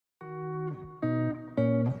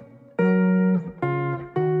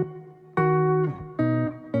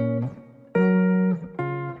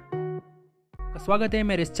स्वागत है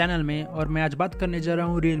मेरे इस चैनल में और मैं आज बात करने जा रहा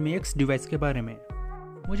हूँ Realme X डिवाइस के बारे में।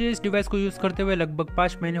 मुझे इस डिवाइस को यूज़ करते हुए लगभग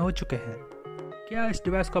 5 महीने हो चुके हैं। क्या इस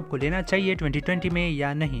डिवाइस को आपको लेना चाहिए 2020 में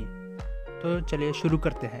या नहीं? तो चलिए शुरू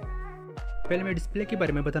करते हैं। पहले मैं डिस्प्ले के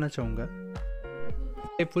बारे में बताना चाहूँगा।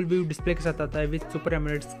 ये फुल व्यू डिस्प्ले के साथ आता है विद सुपर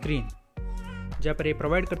एमोलेड स्क्रीन, जहाँ पर ये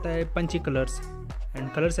प्रोवाइड करता है पंची कलर्स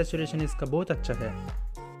एंड कलर सैचुरेशन इसका बहुत अच्छा है।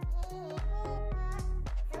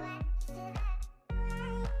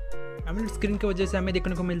 एमोलेड स्क्रीन की वजह से हमें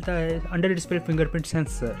देखने को मिलता है अंडर डिस्प्ले फिंगरप्रिंट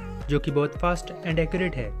सेंसर, जो कि बहुत फास्ट एंड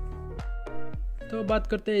एक्यूरेट है। तो बात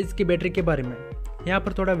करते हैं इसकी बैटरी के बारे में। यहाँ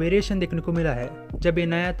पर थोड़ा वेरिएशन देखने को मिला है। जब ये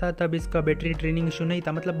नया था तब इसका बैटरी ड्रेनिंग इशू नहीं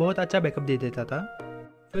था, मतलब बहुत अच्छा बैकअप दे देता था।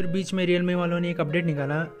 फिर बीच में Realme वालों ने एक अपडेट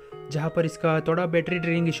निकाला जहाँ पर इसका थोड़ा बैटरी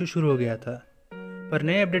ड्रेनिंग इशू शुरू हो गया था, पर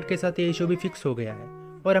नए अपडेट के साथ ये इशू भी फिक्स हो गया है।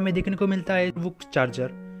 और हमें देखने को मिलता है वो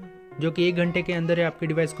चार्जर, जो कि 1 घंटे के अंदर आपके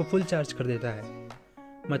डिवाइस को फुल चार्ज कर देता है।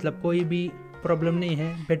 मतलब कोई भी प्रॉब्लम नहीं है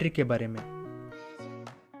बैटरी के बारे में।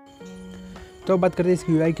 तो बात करते हैं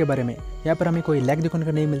इसकी UI के बारे में। यहाँ पर हमें कोई लैग देखने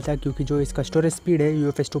को नहीं मिलता, क्योंकि जो इसका स्टोरेज स्पीड है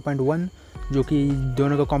UFS 2.1, जो कि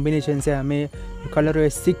दोनों का कॉम्बिनेशन से हमें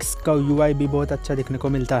ColorOS 6 का UI भी बहुत अच्छा देखने को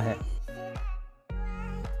मिलता है।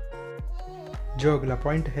 जो अगला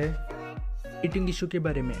पॉइंट है हीटिंग इशू के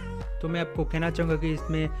बारे में, तो मैं आपको कहना चाहूँगा कि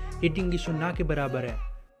इसमें हीटिंग इशू ना के बराबर है।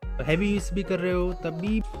 हैवी यूज़ भी कर रहे हो तब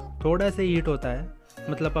भी थोड़ा सा हीट होता है,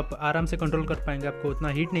 मतलब आप आराम से कंट्रोल कर पाएंगे, आपको उतना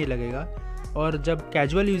हीट नहीं लगेगा। और जब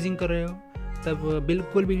कैजुअल यूजिंग कर रहे हो तब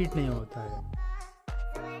बिल्कुल भी हीट नहीं होता है।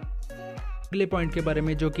 अगले पॉइंट के बारे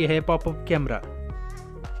में, जो कि है पॉपअप कैमरा।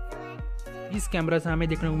 इस कैमरा से हमें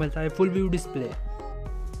देखने को मिलता है फुल व्यू डिस्प्ले।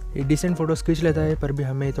 ये डिसेंट फोटोज खींच लेता है, पर भी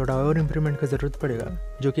हमें थोड़ा और इम्प्रूवमेंट की ज़रूरत पड़ेगा,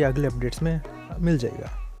 जो कि अगले अपडेट्स में मिल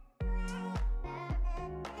जाएगा।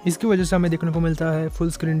 इसकी वजह से हमें देखने को मिलता है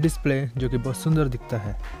फुल स्क्रीन डिस्प्ले, जो कि बहुत सुंदर दिखता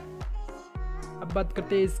है। अब बात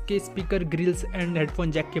करते हैं इसके speaker grills and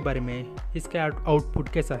headphone Jack के बारे में। इसका आउटपुट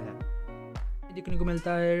कैसा है? देखने को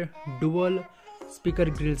मिलता है डुअल स्पीकर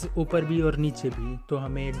ग्रिल्स ऊपर भी और नीचे भी, तो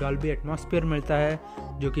हमें डॉल्बी एटमॉस्फेयर मिलता है,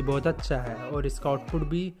 जो कि बहुत अच्छा है। और इसका आउटपुट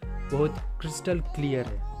भी बहुत क्रिस्टल क्लियर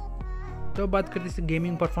है। तो बात करते हैं इस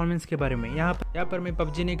गेमिंग परफॉर्मेंस के बारे में। यहाँ पर मैं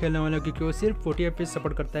PUBG नहीं खेलने वाला, क्योंकि वो सिर्फ 40 FPS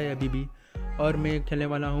सपोर्ट करता है अभी भी। और मैं खेलने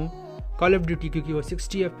वाला हूँ कॉल ऑफ ड्यूटी, क्योंकि वो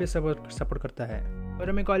 60 FPS सपोर्ट करता है। और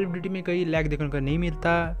हमें कॉल ऑफ ड्यूटी में कई लैग देखने को नहीं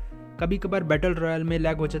मिलता। कभी कभार बैटल रॉयल में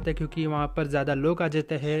लैग हो जाता है, क्योंकि वहाँ पर ज़्यादा लोग आ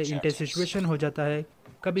जाते हैं, इंटेंस सिचुएशन हो जाता है,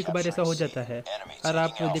 कभी कभार ऐसा हो जाता है। और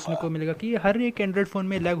आपको देखने को मिलेगा कि हर एक एंड्रॉयड फ़ोन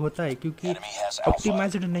में लैग होता है, क्योंकि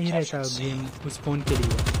ऑप्टिमाइज्ड नहीं रहता गेम उस फ़ोन के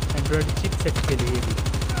लिए, एंड्रॉयड चिपसेट के लिए भी।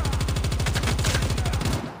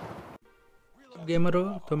 गेमर हो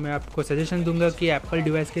तो मैं आपको सजेशन दूंगा कि एप्पल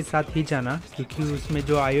डिवाइस के साथ ही जाना, क्योंकि उसमें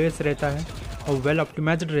जो iOS रहता है वो वेल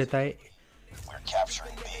ऑप्टिमाइज्ड रहता है।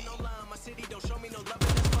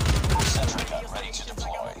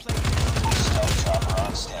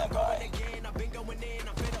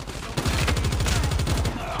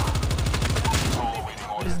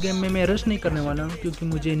 इस गेम में मैं रश नहीं करने वाला हूँ, क्योंकि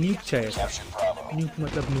मुझे न्यूक चाहिए था। न्यूक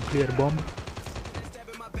मतलब nuclear bomb.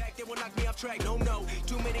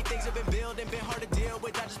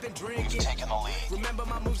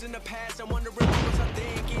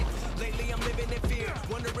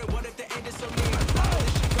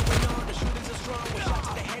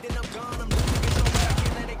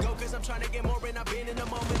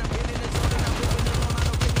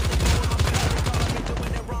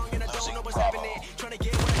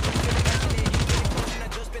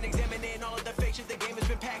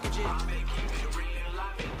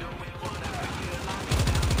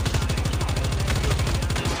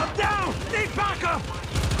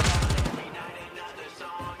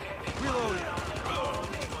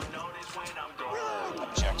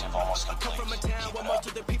 I come from a town where most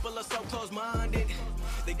of the people are so close-minded.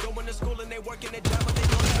 They go into school and they work in a job, but they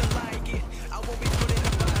don't even like it. I won't be put in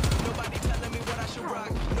a box. Nobody telling me what I should rock.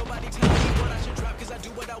 Nobody telling me what I should drop. Cause I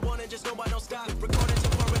do what I want and just know I don't stop. Recording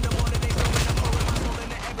till 4 in the morning, they know it. I'm pouring my soul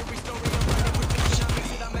into every story. I'm writing perfection. I'm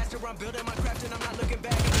mixing, I'm master, I'm building my craft, and I'm not looking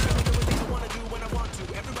back. And I'm doing things I wanna do when I want to.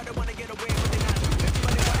 Everybody wanna get away, but they not you.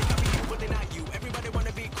 Everybody wanna copy you, but they not you. Everybody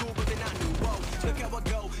wanna be cool, but they not new. Whoa, look how I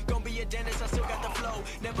go. Gonna be a dentist, I still got the flow.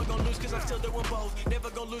 Never gonna lose cause I'm still doing both. Never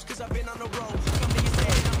gonna lose cause I've been on the road. Come to your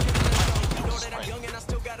stage, I'm killing the show. Know that I'm young and I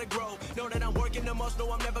still gotta grow. Know that I'm working the most, know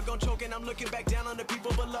I'm never gonna choke. And I'm looking back down on the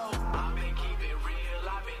people below. I've been keeping real,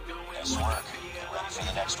 I've been doing nice work. Get ready for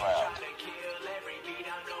the next round.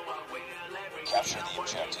 Capture the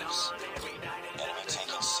objectives. Enemy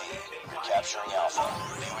taking C. Capturing Alpha.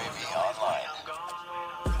 UAV online.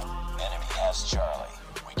 Enemy has Charlie.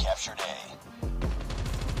 We captured A.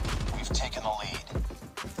 We've taken the lead.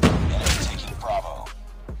 Enemy taking Bravo.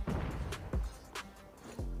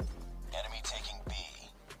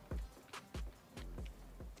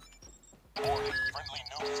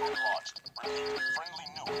 has been launched. Friendly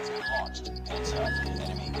nuke has been launched. Heads up.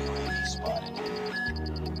 Enemy UAV spotted.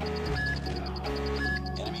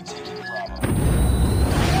 Enemy taking Bravo.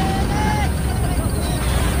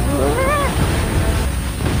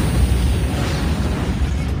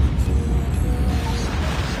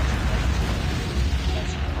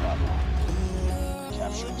 Capturing Bravo.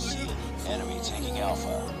 Capturing C. Enemy taking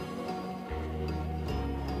Alpha.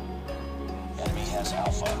 Enemy has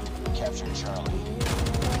Alpha. Captured Charlie.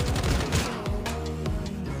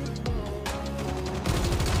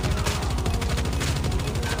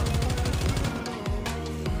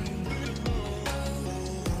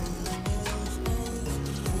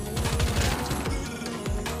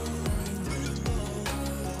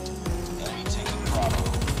 Enemy taking Bravo.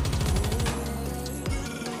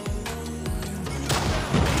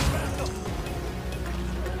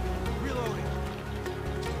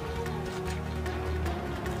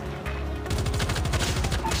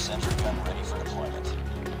 Sentry gun ready for deployment.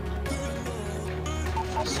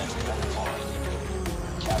 Sentry gun deployed.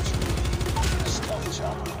 Capture B. Stealth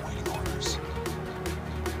chopper awaiting orders.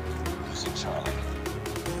 Losing Charlie.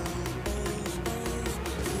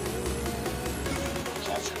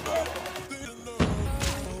 Captured Bravo.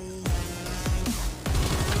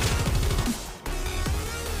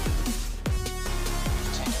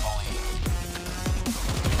 We've taken the lead.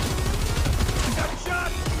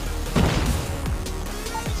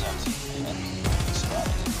 It's empty. Enemy UAV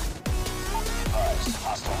spotted. Be advised,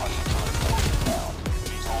 hostile hunter killer drone inbound.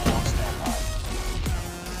 Hold on standby.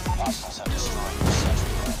 Hostiles have destroyed your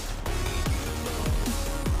sentry gun.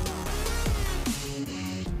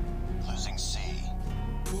 Losing C.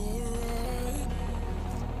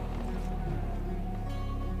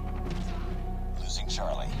 Losing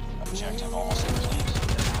Charlie. Objective almost complete.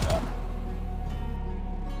 Keep it up.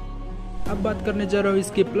 अब बात करने जा रहा हूँ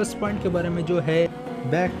इसके plus point के बारे में, जो है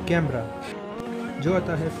बैक कैमरा, जो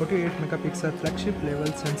आता है 48 मेगापिक्सल फ्लैगशिप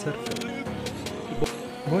लेवल सेंसर पे।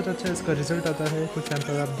 बहुत अच्छा इसका रिजल्ट आता है। कुछ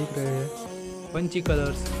सैंपल आप देख रहे हैं पंची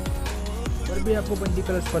कलर्स। पर भी आपको पंची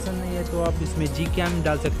कलर्स पसंद नहीं है तो आप इसमें जी कैम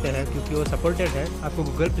डाल सकते हैं, क्योंकि वो सपोर्टेड है। आपको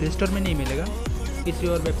गूगल प्ले स्टोर में नहीं मिलेगा, किसी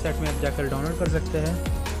और वेबसाइट में आप जाकर डाउनलोड कर सकते हैं,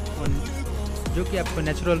 और जो कि आपको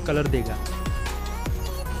नेचुरल कलर देगा।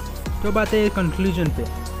 तो बात है कंक्लूजन पे,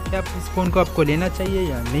 कि आप इस फ़ोन को आपको लेना चाहिए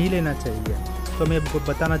या नहीं लेना चाहिए। तो मैं आपको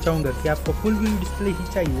बताना चाहूँगा कि आपको फुल व्यू डिस्प्ले ही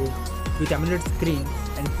चाहिए with emulate screen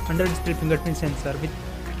and under display fingerprint sensor with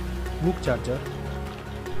book charger,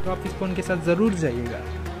 तो आप इस फ़ोन के साथ ज़रूर जाइएगा।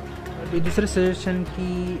 और भी दूसरे सजेशन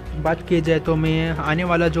की बात की जाए तो मैं आने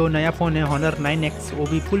वाला जो नया फ़ोन है Honor 9X, वो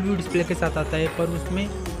भी फुल व्यू डिस्प्ले के साथ आता है, पर उसमें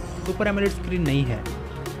सुपर एमुलेट स्क्रीन नहीं है,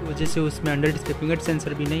 तो वजह से उसमें अंडर डिस्प्ले फिंगरप्रिंट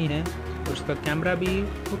सेंसर भी नहीं है, और उसका कैमरा भी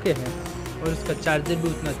ओके है, और उसका चार्जर भी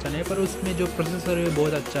उतना अच्छा नहीं है, पर उसमें जो प्रोसेसर है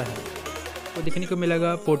बहुत अच्छा है। तो देखने को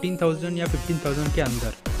मिलेगा 14,000 या 15,000 के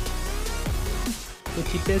अंदर। तो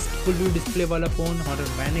चीपेस्ट फुल व्यू डिस्प्ले वाला फ़ोन Honor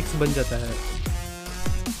 9X बन जाता है।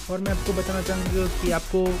 और मैं आपको बताना चाहूँगा कि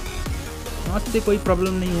आपको नॉच से कोई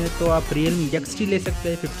प्रॉब्लम नहीं है तो आप Realme X ले सकते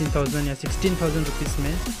हैं 15,000 या 16,000 रुपीज़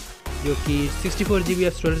में, जो कि 64 GB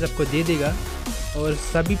स्टोरेज आपको दे देगा, और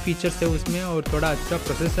सभी फीचर्स है उसमें, और थोड़ा अच्छा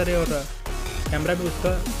प्रोसेसर है, और कैमरा भी उसका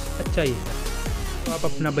अच्छा ही है। तो आप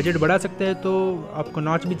अपना बजट बढ़ा सकते हैं, तो आपको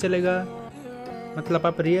नॉच भी चलेगा। मतलब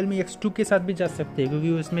आप Realme X2 के साथ भी जा सकते हैं, क्योंकि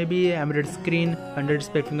उसमें भी emulate screen, under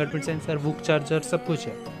display fingerprint sensor, book charger सब कुछ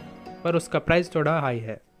है, पर उसका प्राइस थोड़ा हाई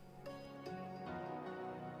है।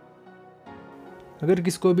 अगर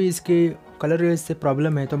किसको भी इसके कलर रेंज से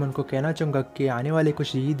प्रॉब्लम है तो मैं उनको कहना चाहूँगा कि आने वाले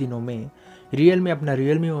कुछ ही दिनों में Realme अपना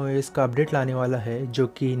Realme OS का अपडेट लाने वाला है, जो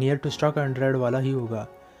कि नियर टू स्टॉक एंड्रॉयड वाला ही होगा।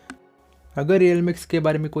 अगर Realme X के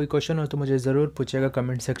बारे में कोई क्वेश्चन हो तो मुझे ज़रूर पूछेगा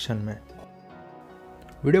कमेंट सेक्शन में।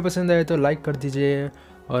 वीडियो पसंद आए तो लाइक कर दीजिए,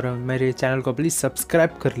 और मेरे चैनल को प्लीज़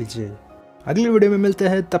सब्सक्राइब कर लीजिए। अगली वीडियो में मिलते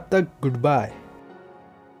हैं, तब तक गुड बाय।